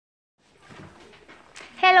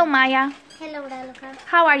Hello, Maya. Hello, Raluca.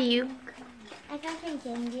 How are you? I can thank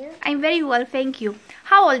you. I'm very well, thank you.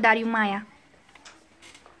 How old are you, Maya?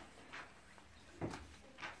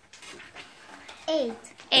 8.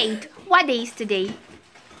 8. What day is today?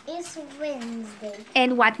 It's Wednesday.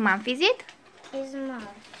 And what month is it? It's March.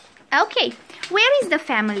 Okay. Where is the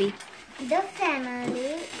family? The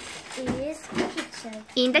family is kitchen.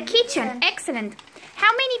 In the kitchen. Excellent.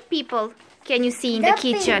 How many people can you see in the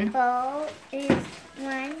kitchen? People is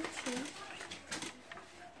 1, 2,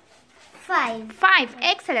 5. 5.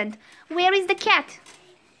 Excellent. Where is the cat?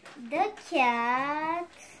 The cat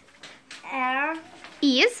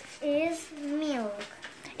Is? milk.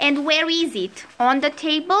 And where is it? On the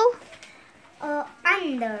table?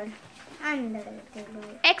 Under the table.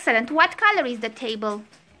 Excellent. What color is the table?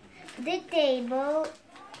 The table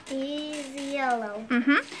is yellow.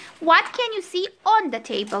 What can you see on the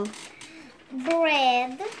table?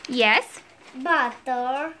 Bread, Yes.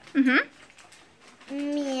 butter,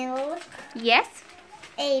 milk, Yes.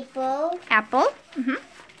 apple, Apple.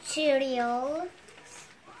 cereal,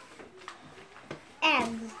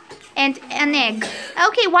 eggs. And an egg.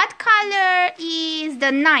 Okay, what color is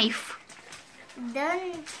the knife?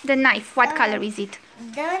 The knife, what color is it?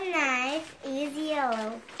 The knife is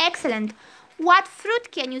yellow. Excellent. What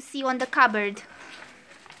fruit can you see on the cupboard?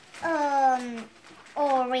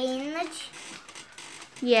 Orange,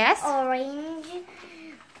 Yes.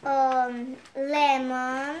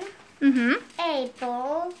 lemon,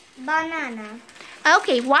 apple, banana.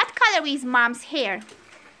 Okay, what color is mom's hair?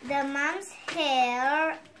 The mom's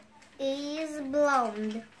hair is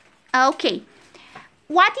blonde. Okay.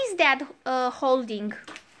 What is that holding?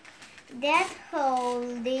 That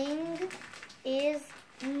holding is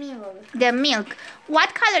milk. The milk.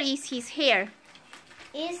 What color is his hair?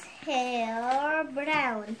 His hair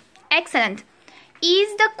brown. Excellent.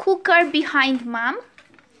 Is the cooker behind mom?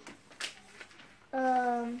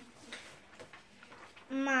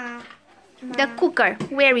 The cooker,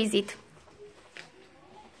 where is it?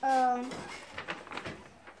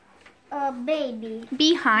 Baby.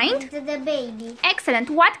 Behind? The baby. Excellent.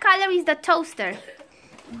 What color is the toaster?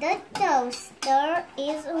 The toaster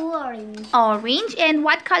is orange. Orange. And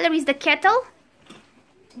what color is the kettle?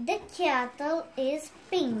 The kettle is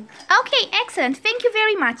pink. Okay, excellent. Thank you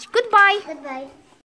very much. Goodbye. Goodbye.